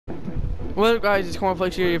What up, guys? It's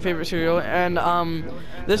Cornflakes here, your favorite cereal, and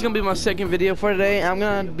this is gonna be my second video for today. I'm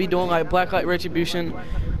gonna be doing like Blacklight Retribution.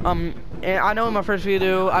 And I know in my first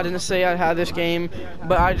video I didn't say I had this game,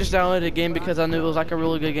 but I just downloaded the game because I knew it was like a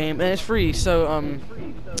really good game, and it's free, so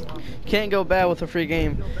can't go bad with a free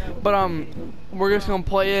game. But we're just gonna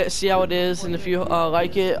play it, see how it is, and if you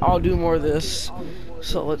like it, I'll do more of this.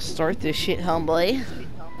 So let's start this shit, homeboy.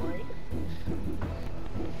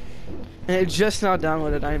 And it just now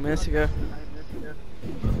downloaded 9 minutes ago.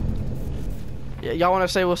 Yeah, y'all want to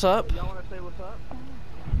say what's up?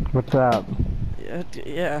 What's up?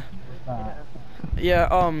 Yeah.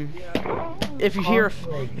 Yeah. If you hear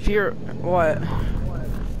what?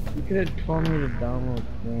 You could have told me to download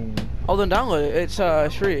the game. Oh, then download it. It's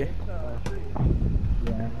free.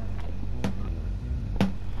 Yeah.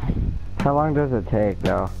 How long does it take,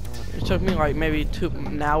 though? It took me like maybe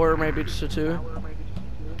an hour, maybe just 2.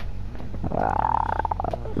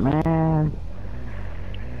 Man.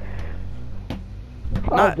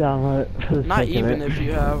 I'll download it for the Not sake of even it. if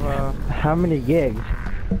you have How many gigs?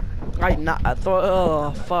 I thought,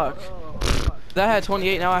 oh fuck. That had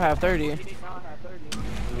 28, now I have 30.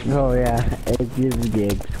 Oh yeah, 8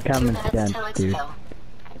 gigs. Common sense, dude.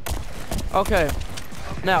 Okay.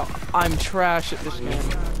 Now, I'm trash at this game.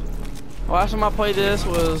 Last time I played this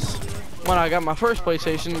was when I got my first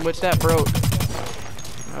PlayStation, which that broke.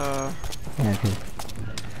 Yeah,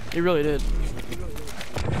 It really did.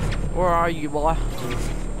 Where are you, boy?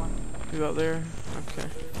 You up there? Okay.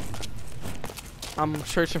 I'm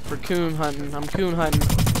searching for coon hunting. I'm coon hunting.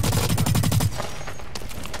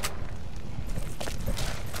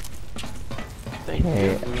 Thank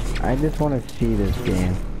hey, you. I just want to see this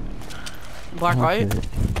game. Blacklight?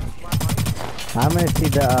 I'm gonna see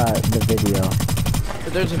the video.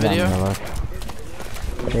 There's a video?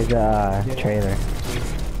 There's a trailer.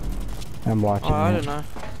 I'm watching. Oh, I it. didn't know.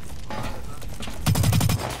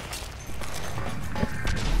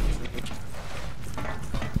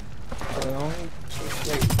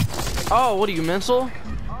 Oh, what are you, mental?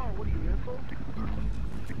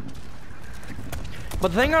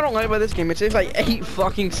 But the thing I don't like about this game, it takes like 8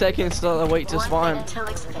 fucking seconds to wait to spawn.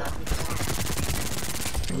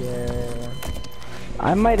 Yeah.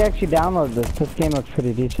 I might actually download this. This game looks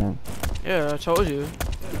pretty decent. Yeah, I told you.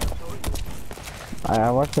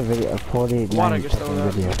 I watched the video, a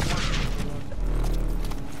 49-second video.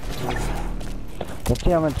 Let's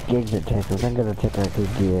see how much gigs it takes. I think it'll take like 2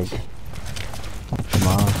 gigs. Come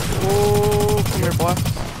on. Oh, come here, boy.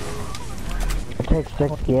 It takes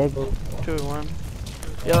 6 gigs. 2 and 1.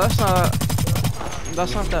 Yeah, that's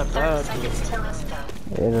not that bad.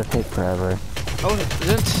 It'll take forever. Oh, it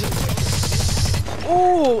didn't.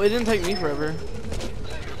 Oh, it didn't take me forever.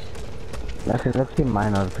 Let's see my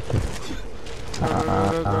notification. Go.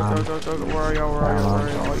 Where are y'all? Where are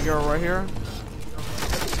y'all? You're right here.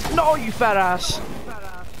 No, you fat ass.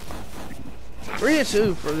 3 and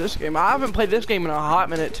 2 for this game. I haven't played this game in a hot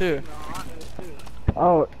minute too.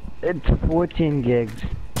 Oh, it's 14 gigs.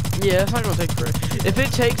 Yeah, it's not gonna take forever. If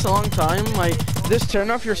it takes a long time, like, just turn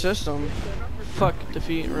off your system. Fuck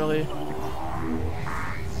defeat, really.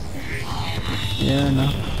 Yeah, no.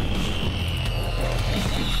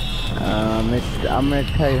 I'm gonna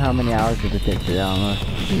tell you how many hours it takes to download.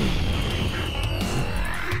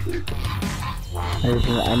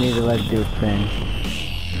 I need to let it do its thing.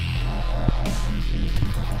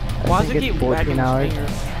 Why does it keep 14 hours?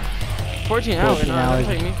 14 hours? 14 No, hours. it doesn't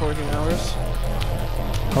take me 14 hours.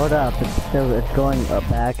 Hold up, it's going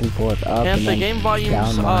back and forth, up And and if the then game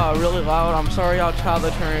volume's down really loud, I'm sorry, I'll try to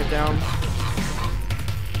turn it down.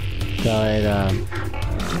 So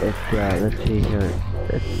let's see here.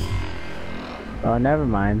 Oh, never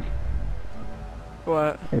mind.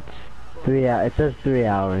 What? It's 3 hours. It says 3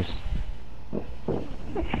 hours.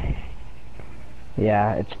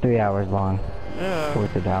 Yeah, it's 3 hours long. Yeah.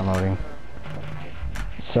 Worth of downloading.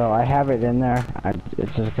 So I have it in there.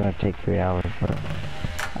 It's just gonna take 3 hours, but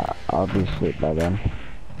I'll be asleep by then.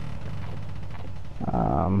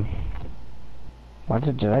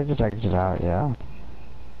 Did I just exit out? Yeah.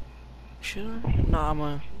 Should I? Nah, I'm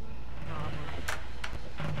gonna.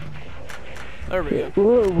 There we go.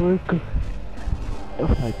 Oh my God. If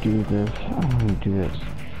I do this, I'm gonna do this.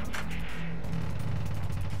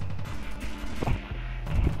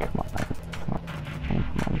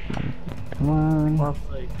 Come on.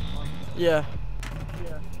 Yeah.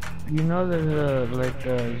 You know there's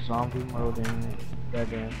a zombie mode in that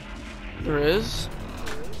game. There is?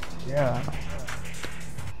 Yeah.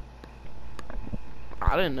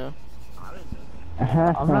 I didn't know.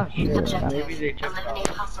 I'm not sure. Objective, Maybe they took it eliminate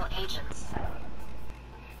off. hostile agents.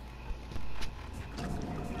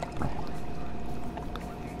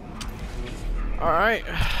 Alright.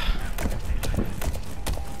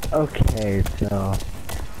 Okay, so.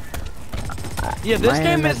 Yeah, this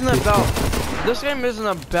game isn't about. This game isn't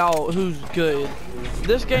about who's good.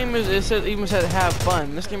 This game is. It said even said have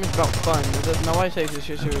fun. This game is about fun. It does, nobody takes this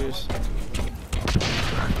shit serious.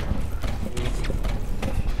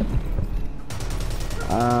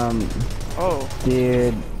 Oh.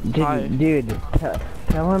 Dude, Hi.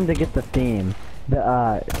 tell him to get the theme.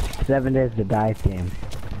 The 7 Days to Die theme.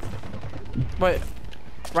 Wait.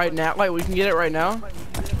 Right now? Like we can get it right now?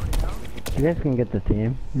 You guys can get the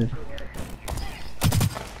theme.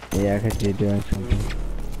 Yeah, cause you're doing something.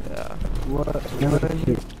 Yeah. What? No,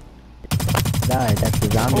 die. That's the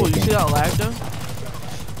zombie. Oh, you theme. see that lag though?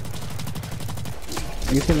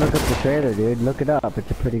 You can look up the trailer, dude. Look it up. It's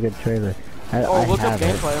a pretty good trailer. I Look up have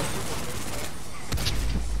it. gameplay.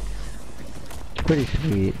 It's pretty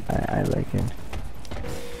sweet. I like it.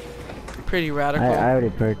 Pretty radical. I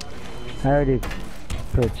already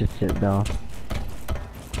purchased it though.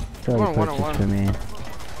 It's already purchased for me.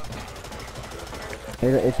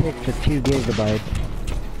 It takes a 2 gigabytes.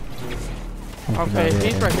 That's Okay, about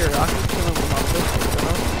he's it. right here. I can kill him with my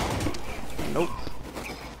pistol. Nope.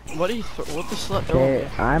 What do you? What the slut? Okay,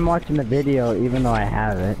 I'm watching the video even though I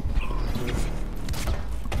have it.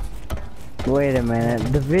 Wait a minute.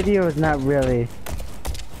 The video is not really.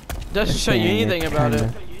 Doesn't show you anything about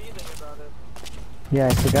it. Yeah,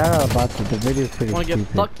 I forgot all about it. The video's pretty Wanna stupid.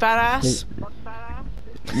 get fucked, fat ass?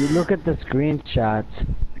 You look at the screenshots.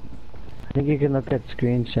 I think you can look at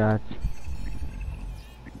screenshots.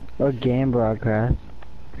 Or game broadcast.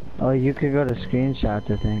 Oh, you could go to screenshots,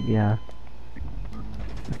 I think, yeah.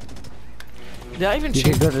 Did I even You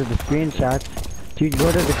change? can go to the screenshots. Dude, go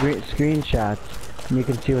to the screenshots, and you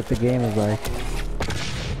can see what the game is like.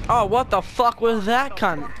 Oh, what the fuck was that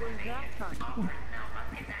cunt?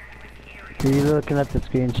 Are you looking at the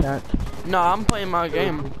screenshots? No, I'm playing my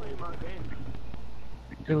game.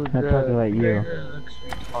 Dude, I'm talking about you. trailer looks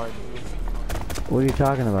retarded. What are you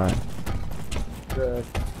talking about? The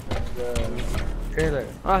trailer.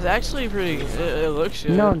 Oh, it's actually pretty. It looks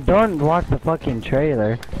good. No, don't watch the fucking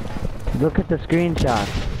trailer. Look at the screenshots.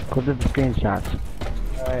 Look at the screenshots.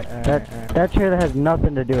 Alright. That trailer has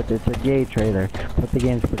nothing to do with it. It's a gay trailer, but the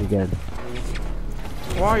game's pretty good.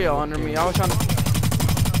 Why are y'all under me? I was trying to.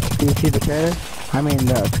 Do you see the trailer? I mean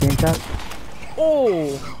the screenshots?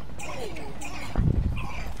 Oh!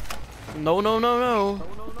 No.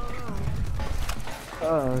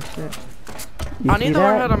 Oh shit. You I need see to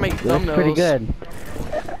learn that? how to make That's pretty thumbnails. good.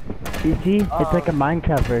 You see? It's like a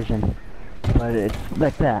Minecraft version, but it's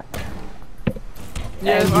like that.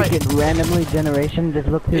 Yeah, and it's you like. can randomly generation. Just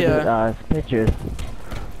look through the pictures.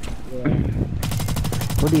 Yeah.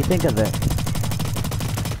 What do you think of it?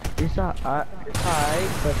 It's alright,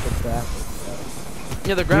 but the graphics.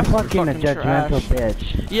 Yeah, the You're graphics are fucking a fucking judgmental trash.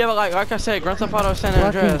 bitch. Yeah, but like I said, Grand Theft Auto San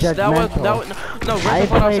Fucking Andreas. That was no Grand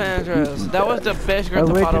Theft Auto San Andreas. That was the best Grand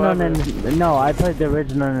Theft Auto ever. No, I played the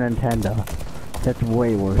original Nintendo. That's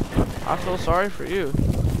way worse. I feel sorry for you.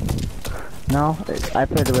 No, I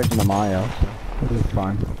played the original Mario. So it was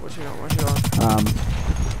fun. What you on?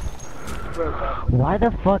 Why the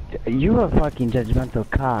fuck? You a fucking judgmental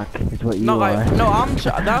cock is what you No, are. like no, I'm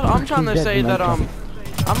trying to say that Judgmental.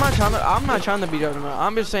 I'm not trying to be judgmental.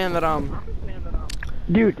 I'm just saying that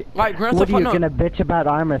Dude, like Grand what Theft are you Auto. gonna bitch about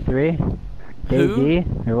Armor 3? Who?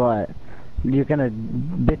 DayZ? Or what? You gonna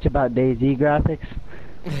bitch about DayZ graphics?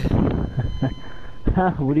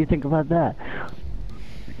 What do you think about that?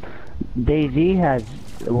 DayZ has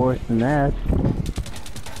worse than this.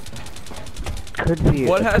 Could be.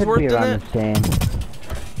 What has worse than around it? the same.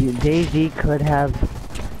 DayZ could have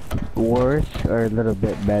worse or a little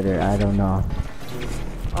bit better. I don't know.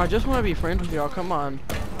 I just want to be friends with y'all. Come on.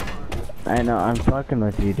 I know. I'm fucking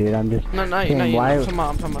with you, dude. I'm just. No, saying, you why? know. Come on,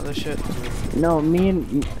 I'm talking about this shit. No, me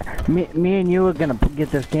and you are gonna get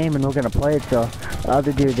this game and we're gonna play it. So, the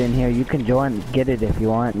other dude in here, you can join, get it if you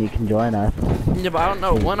want. And you can join us. Yeah, but I don't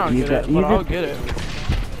know when I'll get it, but I'll get it.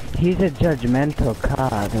 He's a judgmental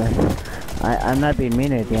cock. I'm not being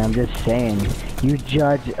mean or anything. I'm just saying. You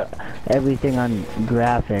judge everything on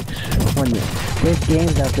graphics. When there's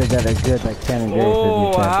games out there that are good, like San Andreas.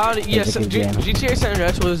 Oh, how did, yes, yes, GTA San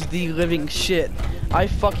Andreas was the living shit. I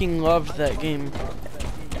fucking loved that game.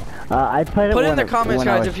 I played it. Put in the when comments, I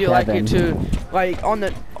guys, was if you like it 7. too. Like on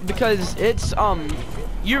the because it's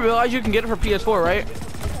you realize you can get it for PS4, right?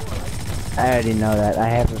 I already know that. I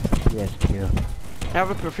have a PS2. Have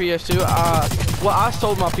it for PS2. Well, I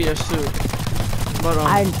sold my PS2. But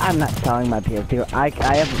I'm not selling my PS2. I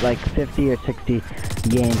have like 50 or 60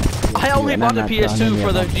 games. I only bought the PS2 PS2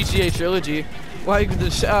 for the GTA trilogy. Like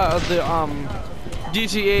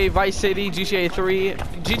GTA Vice City, GTA 3.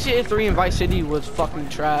 GTA 3 and Vice City was fucking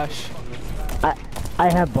trash. I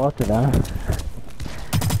have both of them.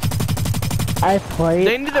 I played.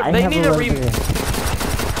 They need to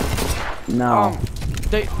No.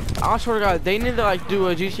 I swear to God, they need to like do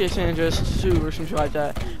a GTA San Andreas 2 or something like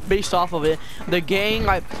that, based off of it. The gang,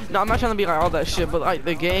 like, no, I'm not trying to be like all that shit, but like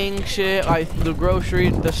the gang shit, like the grocery,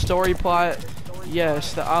 the story plot.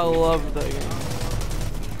 Yes, I love the game.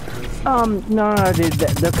 No, dude,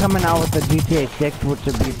 they're coming out with the GTA 6, which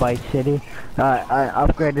would be Vice City. An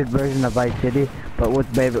upgraded version of Vice City, but with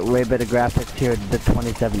way better graphics here, the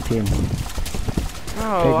 2017.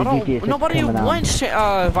 No, I don't. Nobody wants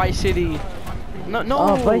Vice City. No.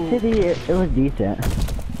 Oh, Vice City, it was decent.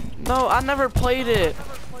 No, I never played it.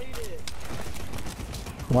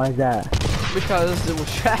 Why is that? Because it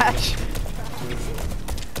was trash.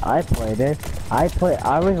 I played it. I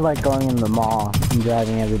was like going in the mall and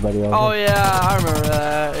driving everybody over. Oh yeah, I remember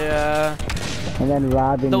that. Yeah. And then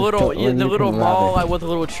robbing the little mall, like with the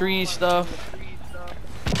little tree stuff.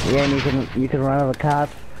 Yeah, and you can run over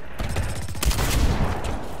cops.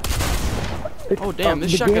 Oh damn,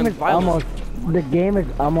 this shotgun's violent. The game is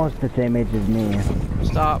almost the same age as me.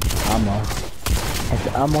 Stop. Almost. It's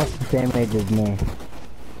almost the same age as me.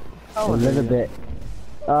 Oh, a little bit.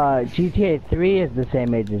 GTA 3 is the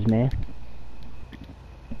same age as me.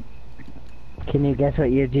 Can you guess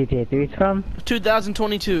what year GTA 3 is from?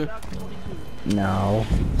 2022. No.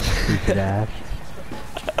 Stupid ass.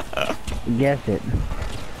 Guess it.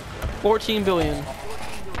 14 billion.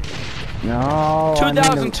 No.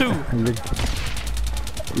 2002.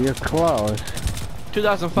 You're close.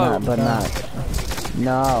 2004. But not.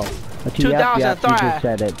 No. 2003. You just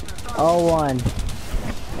said it. 01.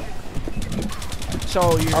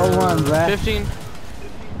 So you're 01, 15?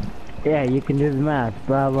 Yeah, you can do the math.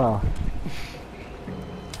 Bravo.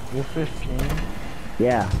 You're 15?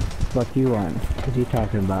 Yeah. What you want? What are you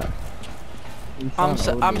talking about?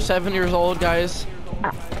 I'm 7 years old, guys.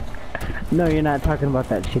 No, you're not talking about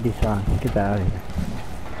that shitty song. Get that out of here.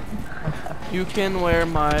 You can wear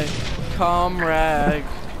my cum rag,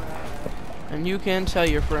 and you can tell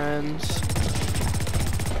your friends.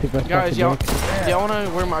 Guys, y'all wanna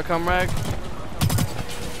wear my cum rag?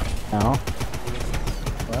 No.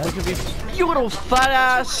 What? You little fat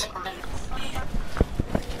ass!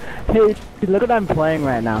 Hey, look what I'm playing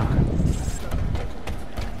right now.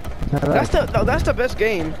 That's the best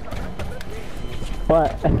game.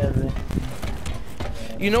 What?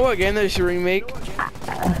 You know what game they should remake?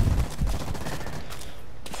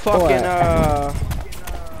 Fucking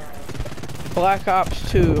Black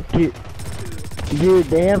Ops 2. Dude,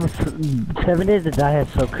 they have 7 Days to Die has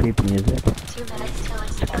so creepy music.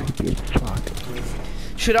 It's creepy as fuck.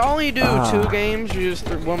 Should I only do 2 games or just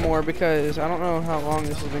one more, because I don't know how long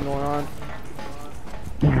this has been going on.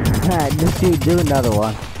 Just do another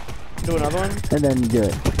one. Do another one? And then do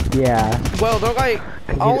it. Yeah. Well, they're like,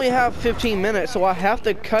 I only have 15 minutes, so I have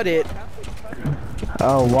to cut it.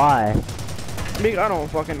 Oh, why? I don't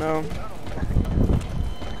fucking know.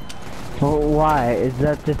 Well, why? Is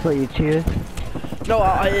that just what you choose? No,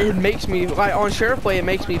 it makes me, like on SharePlay, it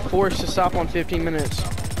makes me forced to stop on 15 minutes.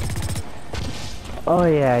 Oh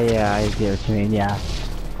yeah, I get what you mean, yeah.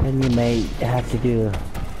 And you may have to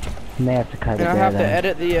cut it. And I have to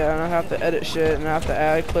edit and I have to edit shit, and I have to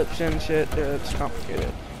add clips and shit. It's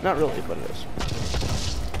complicated. Not really, but it is.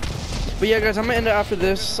 But yeah, guys, I'm gonna end it after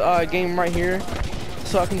this game right here,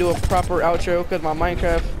 so I can do a proper outro. Cause my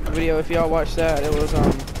Minecraft video, if y'all watched that, it was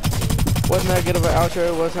wasn't that good of an outro.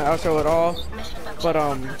 It wasn't an outro at all. But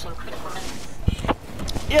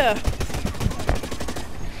yeah.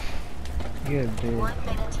 Good, dude.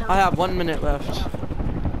 I have 1 minute left.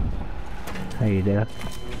 How you do?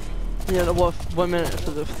 Yeah, well, 1 minute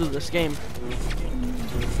through this game.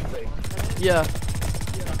 Yeah.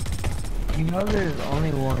 You know there's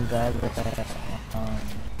only one guy that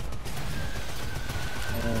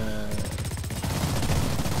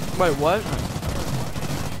Wait, what?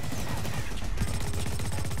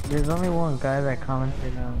 There's only one guy that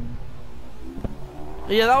commented on.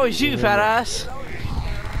 Yeah, that was you, fat ass.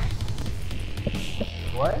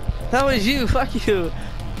 What? That was you. Fuck you.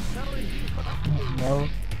 No.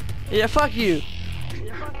 Yeah, fuck you.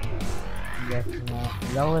 Yes, no.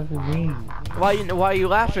 That wasn't me. Why are you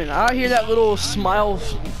laughing? I hear that little smile.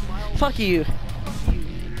 Fuck you.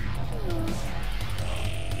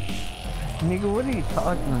 Nigga, what are you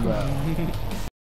talking about?